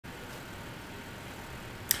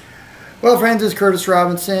Well, friends, it's Curtis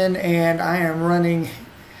Robinson, and I am running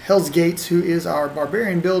Hell's Gates, who is our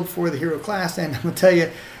barbarian build for the hero class. And I'm going to tell you,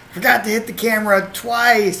 I forgot to hit the camera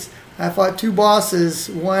twice. I fought two bosses,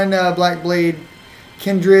 one Black Blade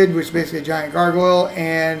Kindred, which is basically a giant gargoyle,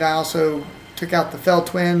 and I also took out the Fell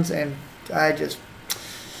Twins, and I just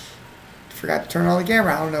forgot to turn on the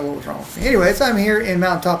camera. I don't know what was wrong with me. Anyways, I'm here in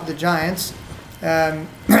Mountaintop of the Giants. I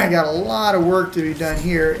got a lot of work to be done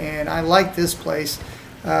here, and I like this place.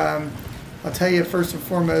 I'll tell you first and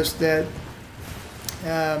foremost that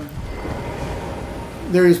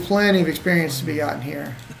there is plenty of experience to be gotten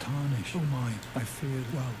here. The tarnish, oh my, I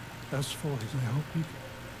feared well. As for it, I hope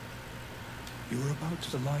you were about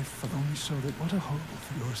to life for only so that what a hope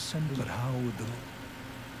for your ascendant. But how would the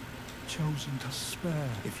chosen to spare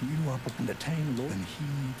if you up and attain Lord, and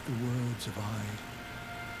heed the words of I?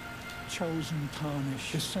 Chosen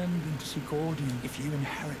tarnish, descend into Sigordian if you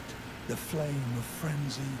inherit the flame of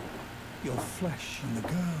frenzy, your flesh and the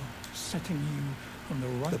girl, setting you on the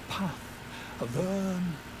right path of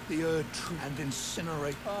burn the earth tree and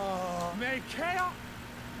incinerate. Oh, may chaos!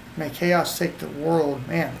 May chaos take the world.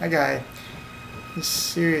 Man, that guy is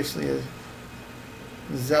seriously a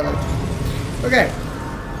zealot. Okay,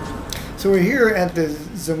 so we're here at the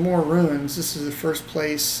Zamor ruins. This is the first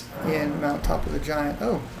place in Mountaintop of the Giant.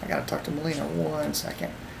 Oh, I gotta talk to Melina 1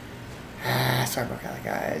 second. Sorry about that,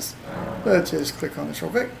 guys. Let's just click on this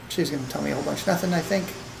real quick. She's going to tell me a whole bunch of nothing, I think.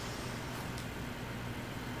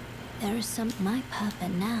 There is some my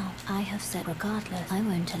purpose now. I have said regardless. I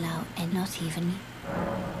won't allow, and not even.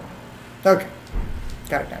 Okay,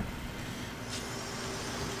 got it done.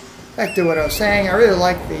 Back to what I was saying. I really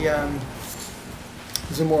like the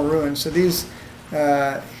Zamor ruins. So these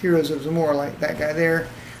heroes of Zamor, like that guy there,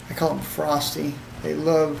 I call him Frosty. They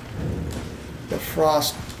love the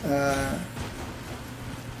frost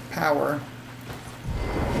power,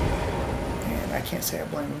 and I can't say I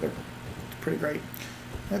blame them. They're pretty great.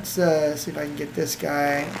 Let's see if I can get this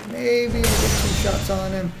guy. Maybe I get 2 shots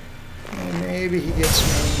on him, and maybe he gets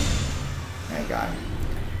me. I got him.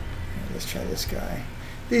 Let's try this guy.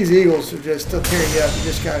 These eagles are just, they'll tear you up. You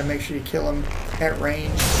just got to make sure you kill them at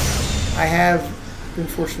range. I have been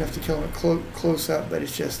fortunate enough to kill them at close up, but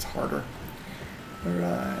it's just harder. All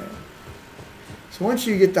right. So once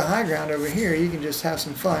you get the high ground over here, you can just have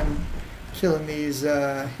some fun killing these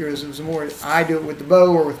heroes of Zamor. I do it with the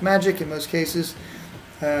bow or with magic in most cases.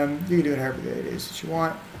 You can do it however it is that you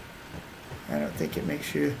want. I don't think it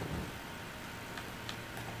makes you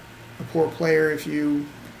a poor player if you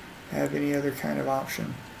have any other kind of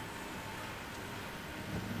option.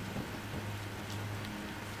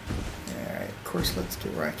 Alright, of course, let's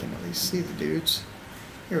get where I can at least see the dudes.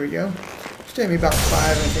 Here we go. It's taking me about 5,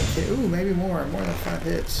 I think. Ooh, maybe more than 5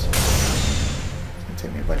 hits. It's gonna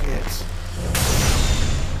take me a bunch of hits. I'm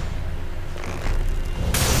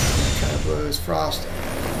gonna try to blow this frost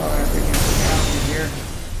while I'm bringing it down in here.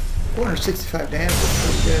 465 damage is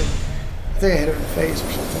pretty good. I think I hit him in the face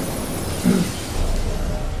or something.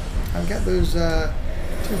 I've got those 2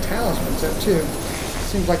 talismans up too.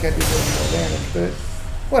 Seems like I do a little more damage, but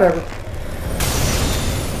whatever.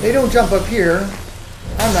 They don't jump up here.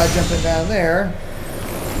 I'm not jumping down there.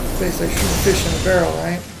 Basically shooting fish in a barrel,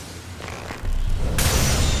 right?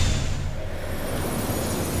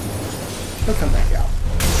 He'll come back out.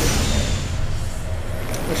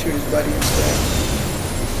 We'll shoot his buddy instead.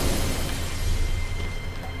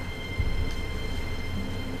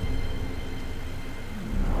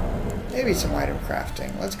 Maybe some item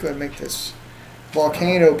crafting. Let's go ahead and make this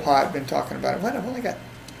volcano pot. Been talking about it. What? I've only got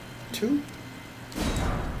 2?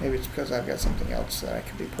 Maybe it's because I've got something else that I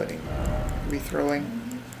could be rethrowing.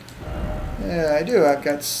 Yeah, I do. I've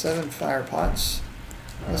got 7 fire pots.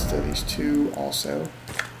 Let's do these 2 also.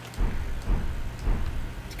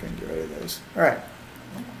 Let's go and get rid of those. Alright.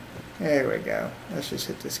 There we go. Let's just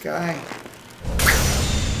hit this guy.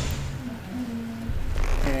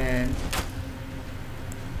 And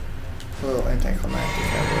a little anticlimactic,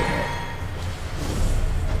 I will admit.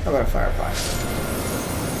 How about a fire pot?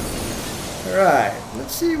 Alright,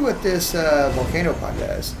 let's see what this volcano pot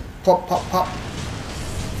does. Pop, pop, pop.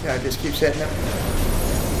 Yeah, it just keeps hitting them.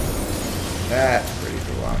 That's pretty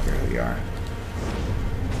cool. I don't care who you are.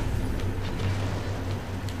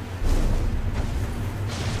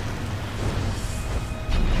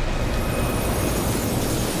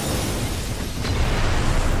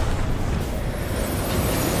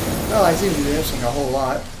 Well, I seem to be missing a whole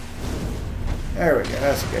lot. There we go.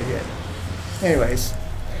 That's a good hit. Anyways.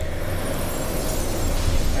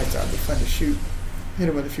 That'd be fun to shoot. Hit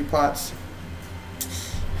him with a few pots.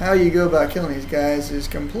 How you go about killing these guys is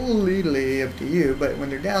completely up to you, but when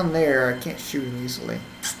they're down there, I can't shoot them easily.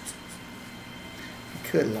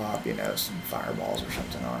 could lob, you know, some fireballs or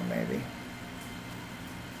something on maybe.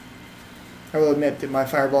 I will admit that my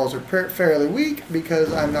fireballs are fairly weak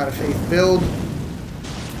because I'm not a faith build.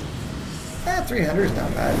 300 is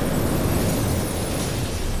not bad.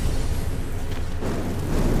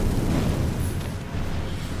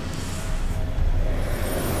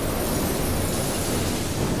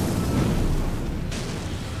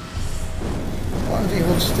 As long as he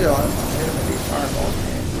holds still, I'm not hit him with these fireballs,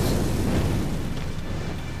 man.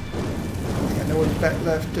 I know what's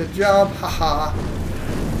left a job, haha.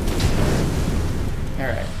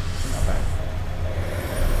 Alright, not bad.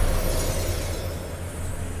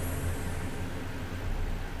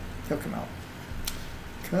 He'll come out.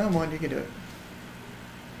 Come on, you can do it.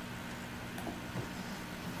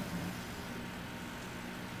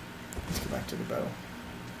 Let's go back to the bow.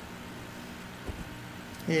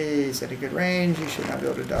 He's at a good range. He should not be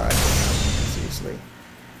able to dodge as easily.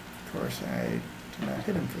 Of course, I did not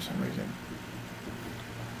hit him for some reason.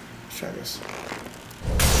 Let's try this.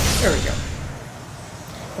 There we go.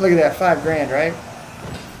 Look at that, $5 grand, right?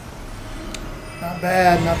 Not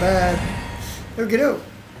bad, not bad. Look it up.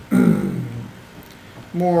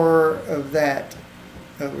 More of that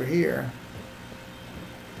over here.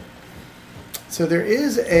 So there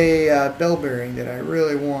is a bell bearing that I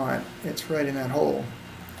really want. It's right in that hole.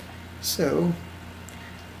 So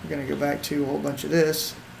we're going to go back to a whole bunch of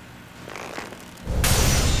this.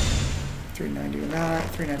 399,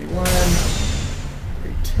 391,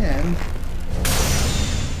 310.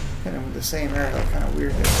 Hit him with the same arrow. Kind of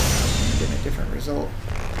weird that I'm getting a different result.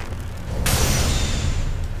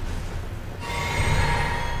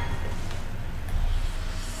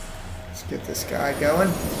 Let's get this guy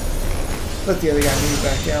going. Let the other guy move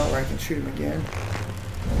back out where I can shoot him again.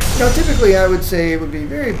 Now, typically, I would say it would be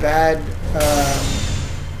very bad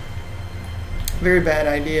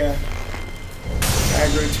idea to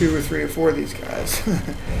aggro 2 or 3 or 4 of these guys.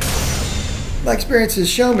 My experiences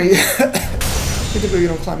show me typically you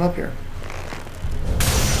don't climb up here.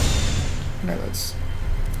 Now let's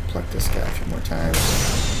pluck this guy a few more times.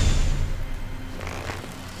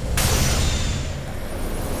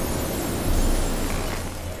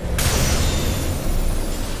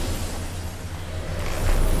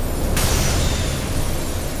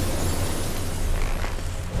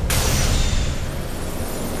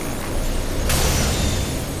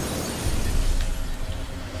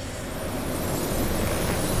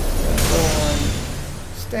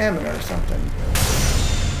 Stamina or something.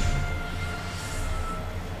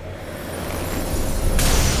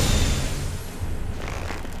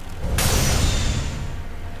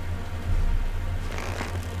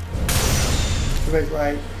 Everybody's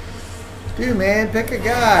like, dude, man, pick a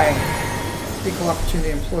guy. Equal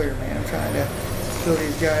opportunity employer, man. I'm trying to fill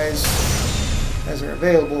these guys as they're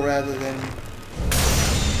available rather than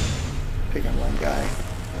picking one guy.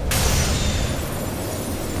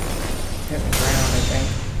 Hit the ground, I think.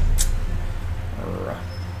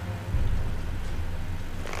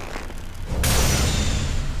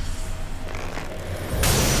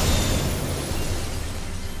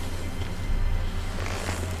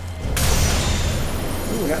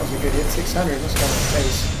 Ooh, that was a good hit. 600. Let's go in the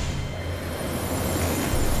face.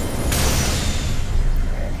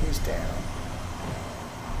 And he's down.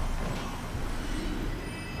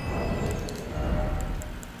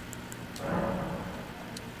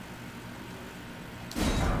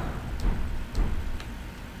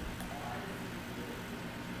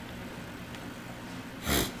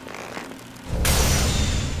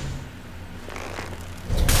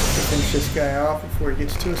 Finish this guy off before he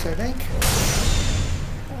gets to us, I think.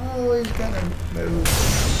 Oh, he's gonna move.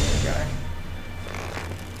 The guy.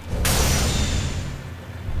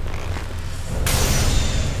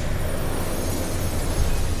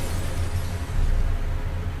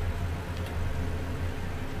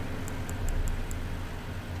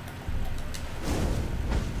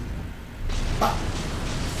 Pop.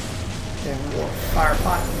 Then we'll fire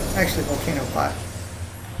pot. Actually, volcano pot.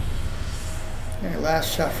 Okay,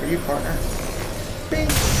 last shot for you, partner. Bing!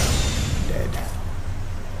 Dead.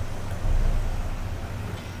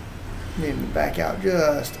 Need him to back out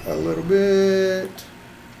just a little bit.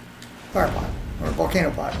 Fire pot. Or volcano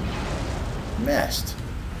pot. Missed.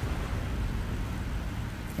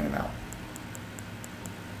 Get him out.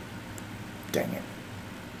 Dang it.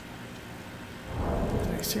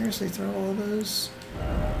 Did I seriously throw all those?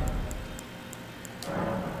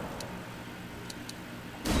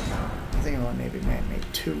 I think I want maybe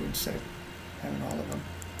make 2 instead of having all of them.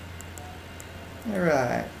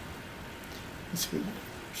 Alright. Let's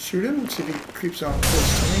shoot him, see if he creeps on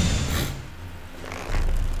close to me.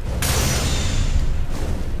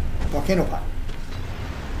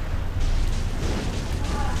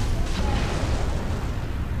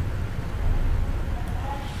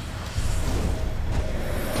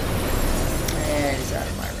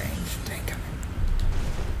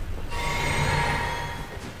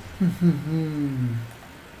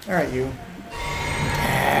 Alright, you.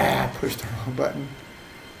 Ah, pushed the wrong button.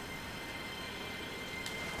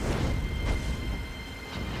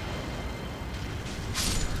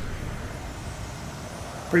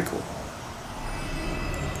 Pretty cool.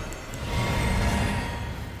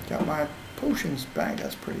 Got my potions back,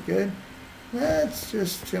 that's pretty good. Let's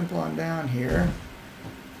just jump on down here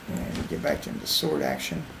and get back into sword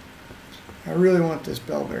action. I really want this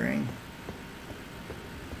bell bearing.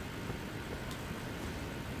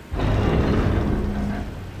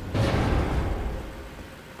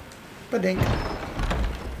 Ba-dink.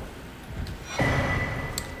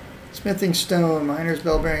 Smithing stone, miner's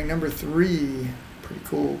bell bearing number 3. Pretty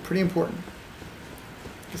cool, pretty important.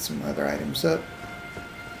 Get some other items up.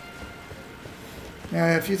 Now,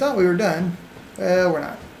 if you thought we were done, well, we're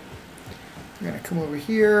not. We're going to come over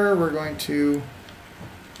here. We're going to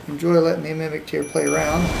enjoy letting the mimic tier play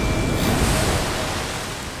around.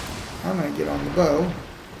 I'm going to get on the bow.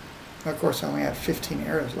 Of course, I only have 15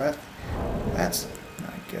 arrows left. That's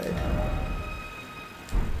not good.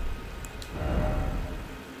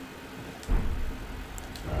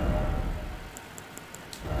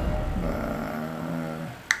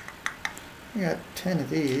 I got 10 of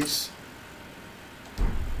these.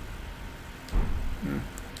 I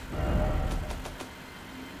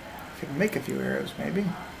could make a few arrows, maybe.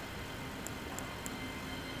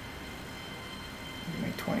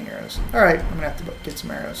 Make 20 arrows. Alright, I'm gonna have to get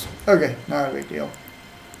some arrows. Okay, not a big deal.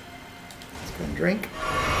 Let's go and drink.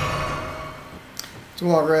 Let's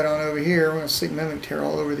walk right on over here. We're gonna stick mimic tear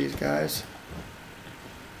all over these guys.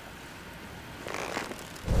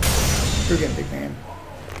 We're getting big man.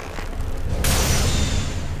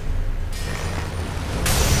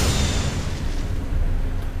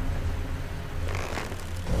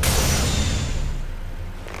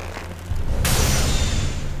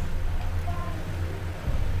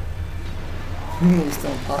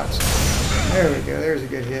 Stone pots. There we go. There's a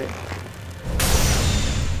good hit.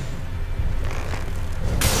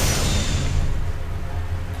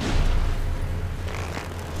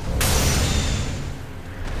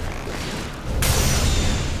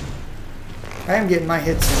 I am getting my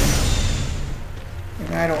hits in,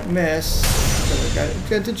 and I don't miss because I got a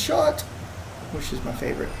dented shot, which is my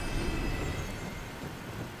favorite.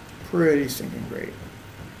 Pretty stinking great.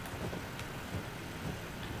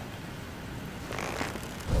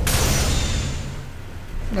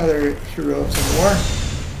 Another hero of Zamor.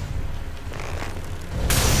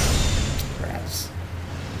 Rats.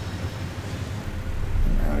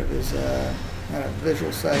 Out of his out of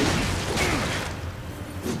visual sight.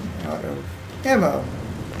 Out of ammo.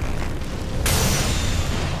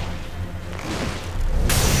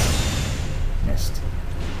 Missed.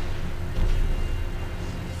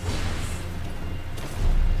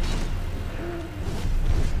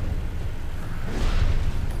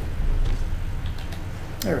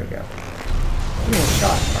 There we go. Give me a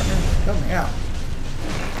shot, partner. Help me out.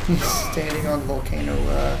 He's standing on the volcano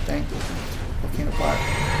thing. Volcano block.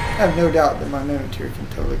 I have no doubt that my mimic here can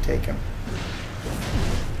totally take him.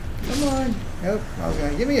 Come on. Nope. I was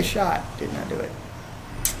going to give me a shot. Did not do it.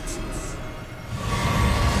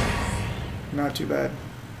 Not too bad.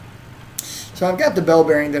 So I've got the bell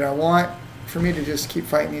bearing that I want. For me to just keep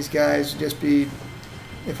fighting these guys, just be,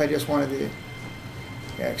 if I just wanted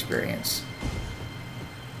the experience.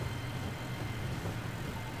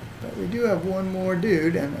 But we do have one more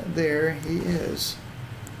dude, and there he is.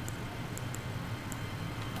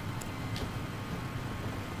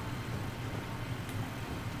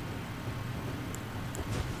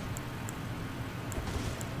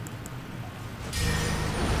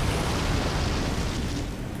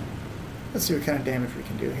 Let's see what kind of damage we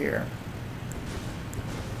can do here.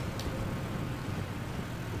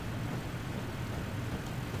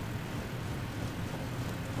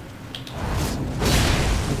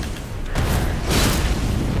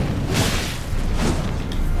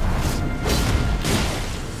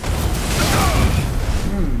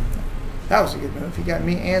 That was a good move. He got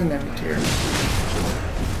me and them here.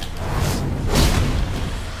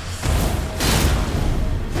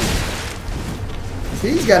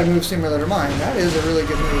 See, he's got a move similar to mine. That is a really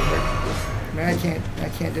good move. I mean, I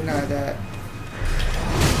can't deny that.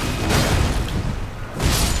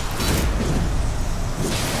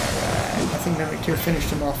 Alright, I think that here finished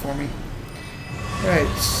him off for me. Alright,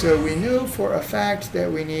 so we know for a fact that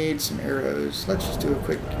we need some arrows. Let's just do a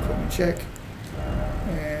quick equipment check.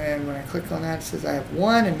 And when I click on that, it says I have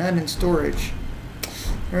 1 and none in storage.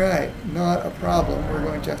 Alright, not a problem. We're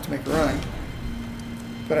going to have to make a run.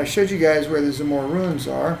 But I showed you guys where the Zamor ruins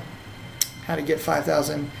are. How to get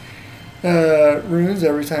 5,000 runes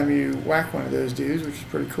every time you whack one of those dudes, which is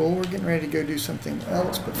pretty cool. We're getting ready to go do something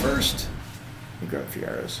else, but first, we grab a few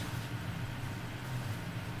arrows.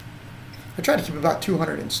 I try to keep about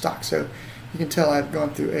 200 in stock, so you can tell I've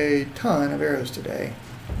gone through a ton of arrows today.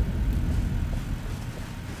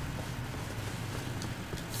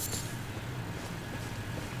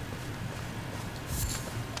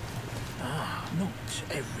 Not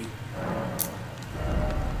every...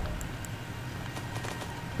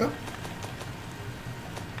 Oh.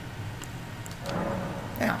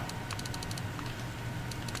 Now.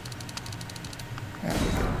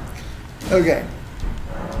 Okay.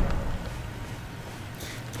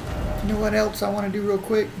 You know what else I want to do real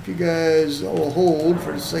quick? If you guys will hold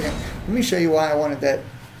for just a second, let me show you why I wanted that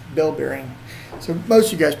bell bearing. So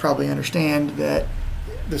most of you guys probably understand that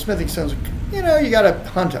the smithing stones, you know, you got to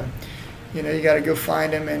hunt them. You know, you got to go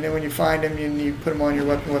find them, and then when you find them, you put them on your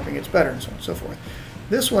weapon. Weapon gets better, and so on and so forth.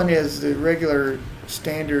 This one is the regular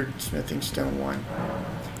standard smithing stone one.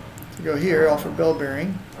 So go here, offer bell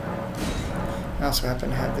bearing. I also happen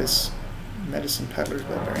to have this medicine peddler's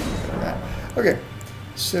bell bearing. Look at that. Okay,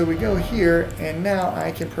 so we go here, and now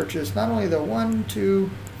I can purchase not only the 1, 2,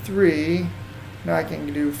 3. Now I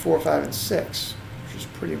can do 4, 5, and 6, which is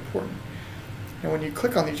pretty important. And when you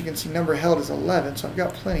click on these, you can see number held is 11, so I've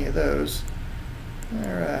got plenty of those.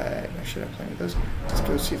 Alright, I should have plenty of those. Let's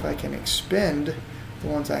go see if I can expend the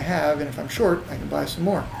ones I have, and if I'm short, I can buy some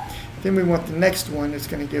more. Then we want the next one that's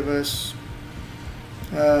going to give us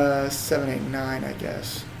 7, 8, 9, I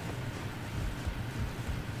guess.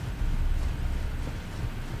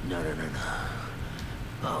 No.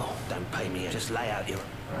 Oh, don't pay me, just lay out your...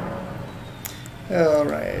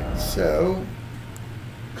 Alright, so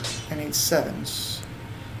I need 7s.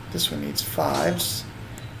 This one needs 5s.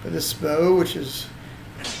 But this bow, which is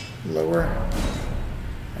lower,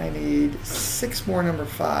 I need 6 more number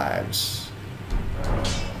 5s.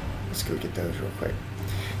 Let's go get those real quick.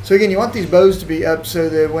 So again, you want these bows to be up so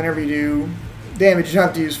that whenever you do damage, you don't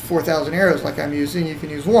have to use 4,000 arrows like I'm using. You can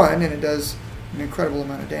use 1 and it does an incredible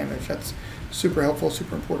amount of damage. That's super helpful,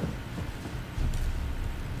 super important.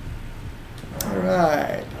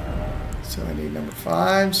 Alright, so I need number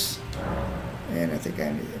 5s, and I think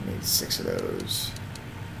I need 6 of those.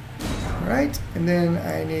 Alright, and then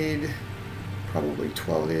I need probably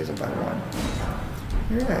 12 of these. I'll buy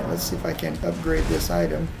 1. Alright, let's see if I can upgrade this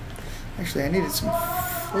item. Actually, I needed some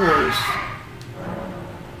 4s.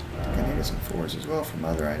 I think I needed some 4s as well from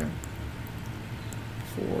other item.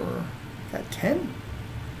 4, got 10?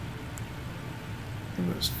 I think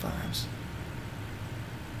it was 5s.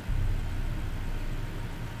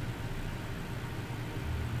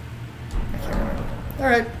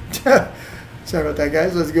 Alright, sorry about that,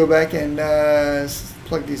 guys. Let's go back and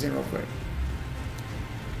plug these in real quick.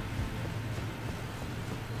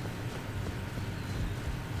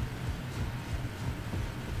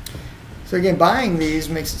 So again, buying these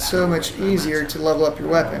makes it so much easier to level up your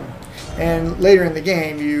weapon. And later in the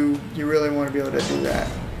game, you really want to be able to do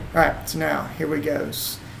that. Alright, so now, here we go.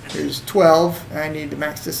 Here's 12. I need to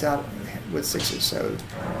max this out with 6s. So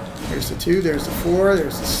here's the 2, there's the 4,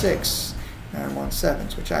 there's the 6. And I want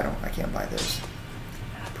 7s, which I can't buy those.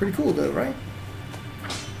 Pretty cool though, right?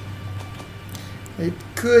 I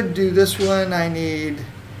could do this one. I need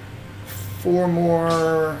 4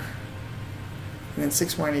 more, and then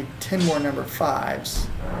 6 more. I need 10 more number 5s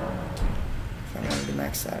if I wanted to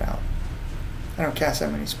max that out. I don't cast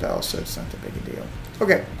that many spells, so it's not that big a deal.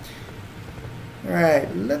 Okay.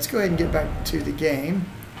 Alright, let's go ahead and get back to the game.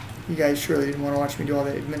 You guys surely didn't want to watch me do all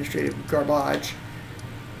that administrative garbage.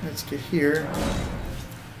 Let's get here.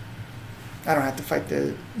 I don't have to fight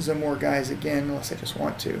the Zamor guys again unless I just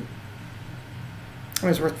want to. I mean,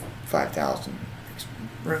 it's worth 5,000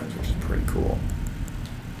 runes, which is pretty cool.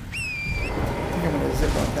 I think I'm going to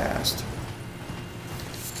zip on past.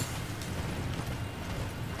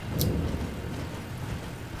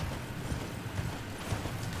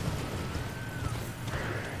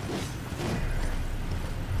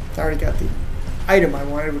 I already got the item I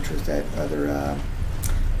wanted, which was that other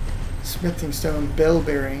smithing stone bell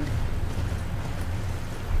bearing.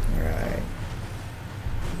 Alright.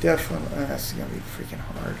 Definitely. That's going to be freaking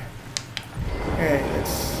hard. Alright,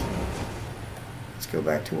 let's go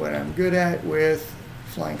back to what I'm good at with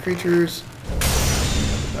flying creatures.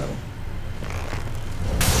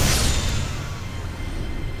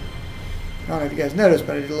 I don't know if you guys noticed,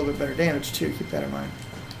 but I did a little bit better damage too. Keep that in mind.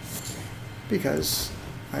 Because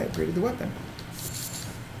I upgraded the weapon.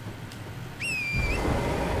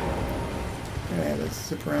 Alright, let's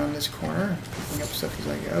zip around this corner, picking up stuff as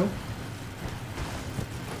I go.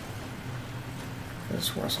 I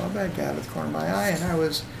swore I saw a bad guy out of the corner of my eye, and I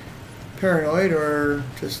was paranoid or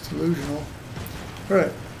just delusional.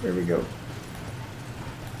 Alright, there we go.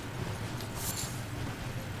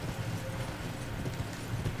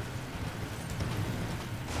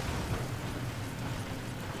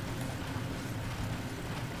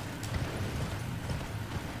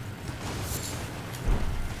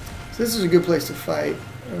 So this is a good place to fight,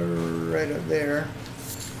 right up there.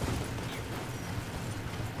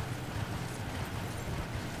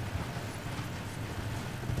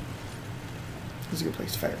 This is a good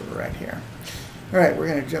place to fight right here. Alright, we're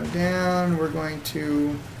going to jump down. We're going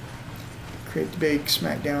to create the big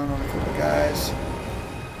smackdown on a couple guys.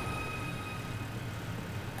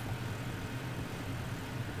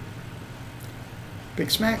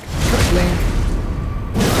 Big smack, cut blink,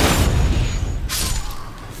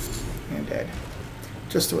 and dead.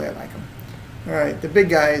 Just the way I like them. Alright, the big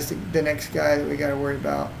guy is the next guy that we got to worry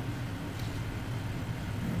about. I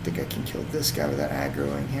don't think I can kill this guy without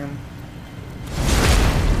aggroing him.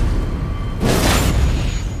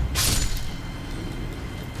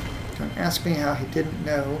 Don't ask me how he didn't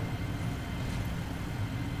know.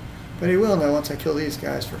 But he will know once I kill these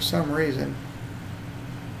guys for some reason.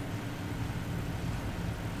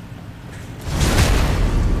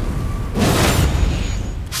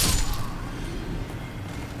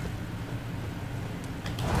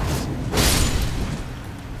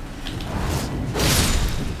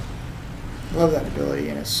 Love that ability,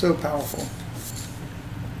 and it's so powerful.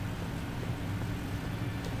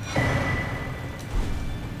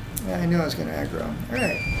 Yeah, I knew I was going to aggro him.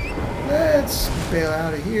 Alright, let's bail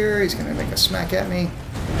out of here. He's going to make a smack at me.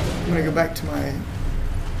 I'm going to go back to my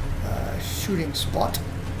shooting spot.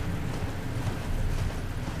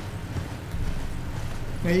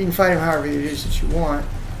 Now you can fight him however it is that you want,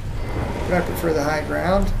 but I prefer the high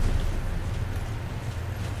ground.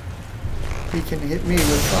 He can hit me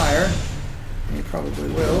with fire. He probably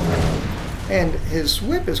will. And his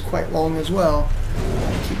whip is quite long as well.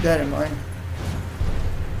 Keep that in mind.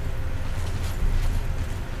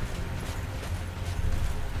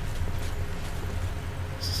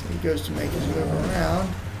 So he goes to make his move around.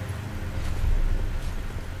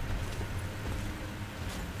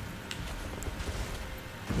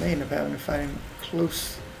 I may end up having to fight him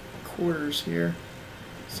close quarters here.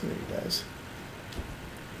 Let's see what he does.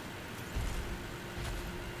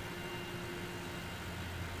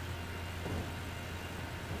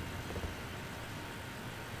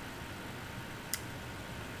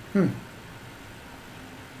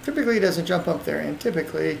 Typically he doesn't jump up there, and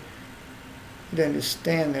typically he doesn't just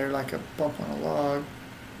stand there like a bump on a log.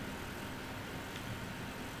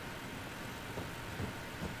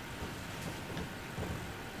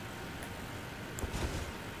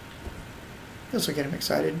 This will get him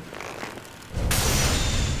excited.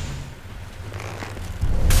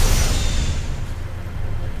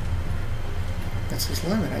 That's his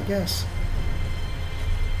limit, I guess.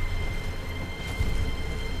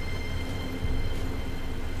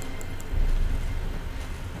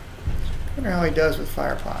 I wonder how he does with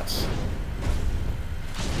fire pots.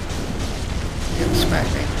 He's gonna smack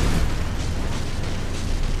me.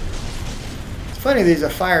 It's funny that he's a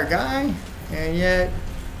fire guy, and yet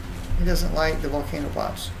he doesn't like the volcano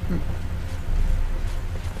pots.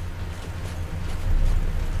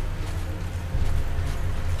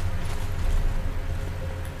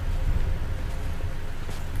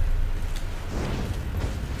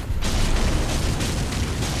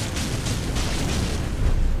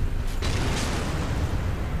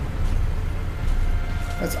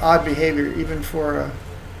 That's odd behavior, even for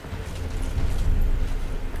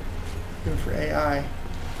AI.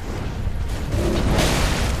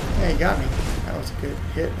 Yeah, he got me. That was a good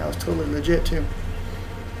hit. That was totally legit too.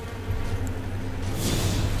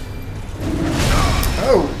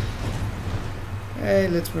 Oh! Hey,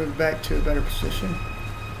 let's move back to a better position.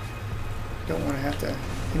 Don't want to have to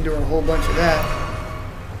endure a whole bunch of that.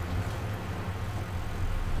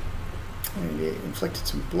 And he inflicted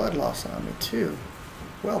some blood loss on me too.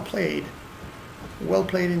 Well played. Well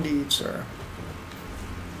played indeed, sir.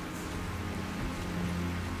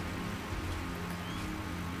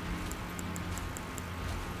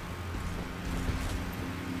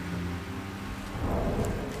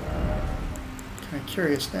 Kind of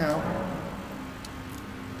curious now.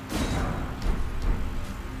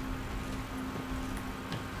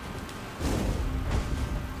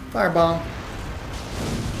 Firebomb.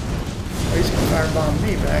 Oh, he's gonna firebomb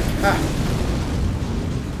me back. Ha!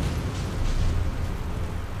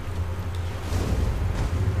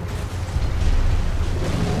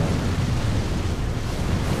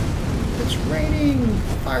 Raining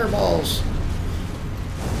fireballs.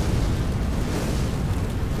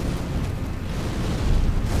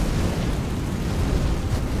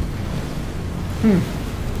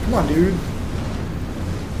 Come on, dude.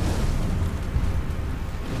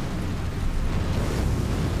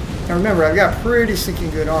 Now remember, I've got pretty stinking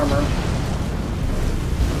good armor.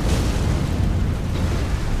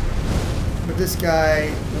 But this guy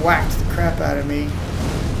whacked the crap out of me.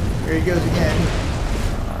 Here he goes again.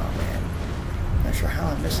 Oh, man. Not sure how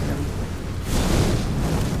I'm missing him.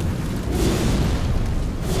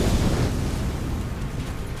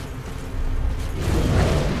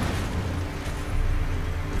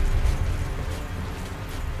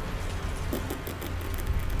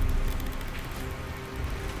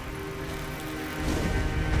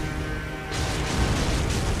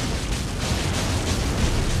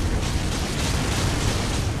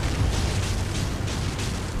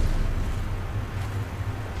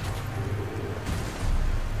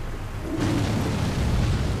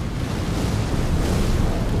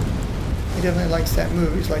 He definitely likes that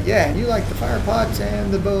move. He's like, yeah, and you like the fire pots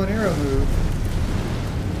and the bow and arrow move.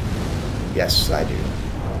 Yes, I do.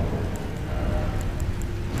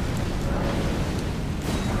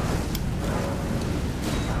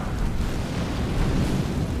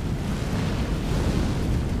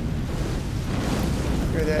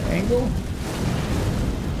 Hear that angle?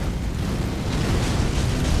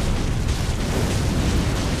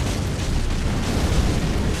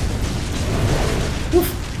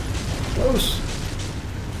 Close.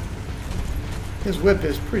 His whip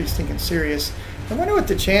is pretty stinking serious. I wonder what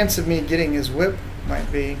the chance of me getting his whip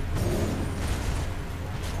might be.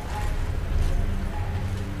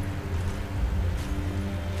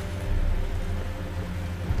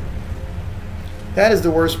 That is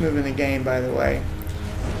the worst move in the game, by the way.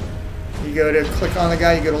 You go to click on the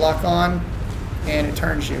guy, you go to lock on, and it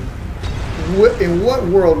turns you. In what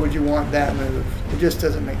world would you want that move? It just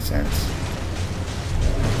doesn't make sense.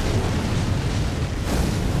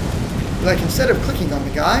 Like, instead of clicking on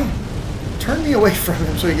the guy, turn me away from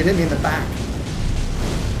him so he can hit me in the back.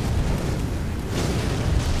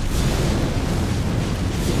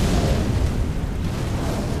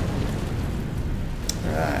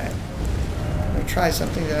 Alright. I'm going to try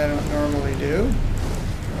something that I don't normally do.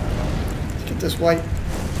 Let's get this white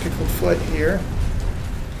pickled foot here.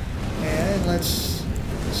 And let's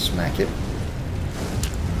smack it.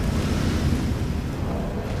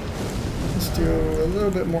 Do a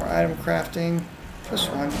little bit more item crafting.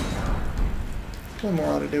 Just one. One more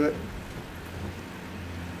ought to do it.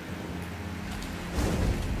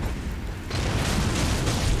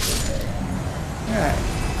 Alright.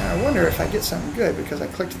 Now I wonder if I get something good because I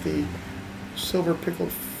clicked the silver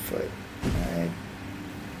pickled foot. I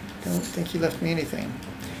don't think he left me anything.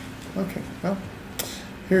 Okay, well.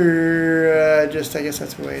 Here, just I guess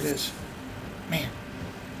that's the way it is. Man.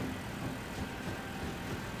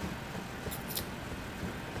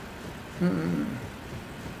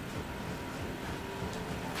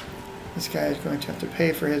 This guy is going to have to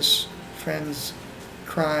pay for his friend's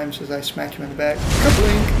crimes as I smack him in the back.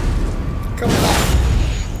 Kablink! Come on!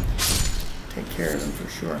 Take care of him for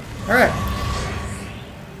sure. Alright.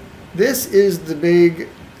 This is the big,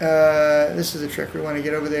 this is the trick. We want to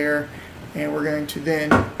get over there, and we're going to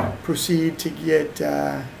then proceed to get,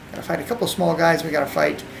 gotta fight a couple of small guys. We gotta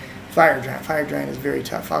fight Fire Giant. Fire Giant is very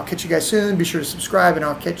tough. I'll catch you guys soon. Be sure to subscribe, and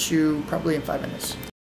I'll catch you probably in 5 minutes.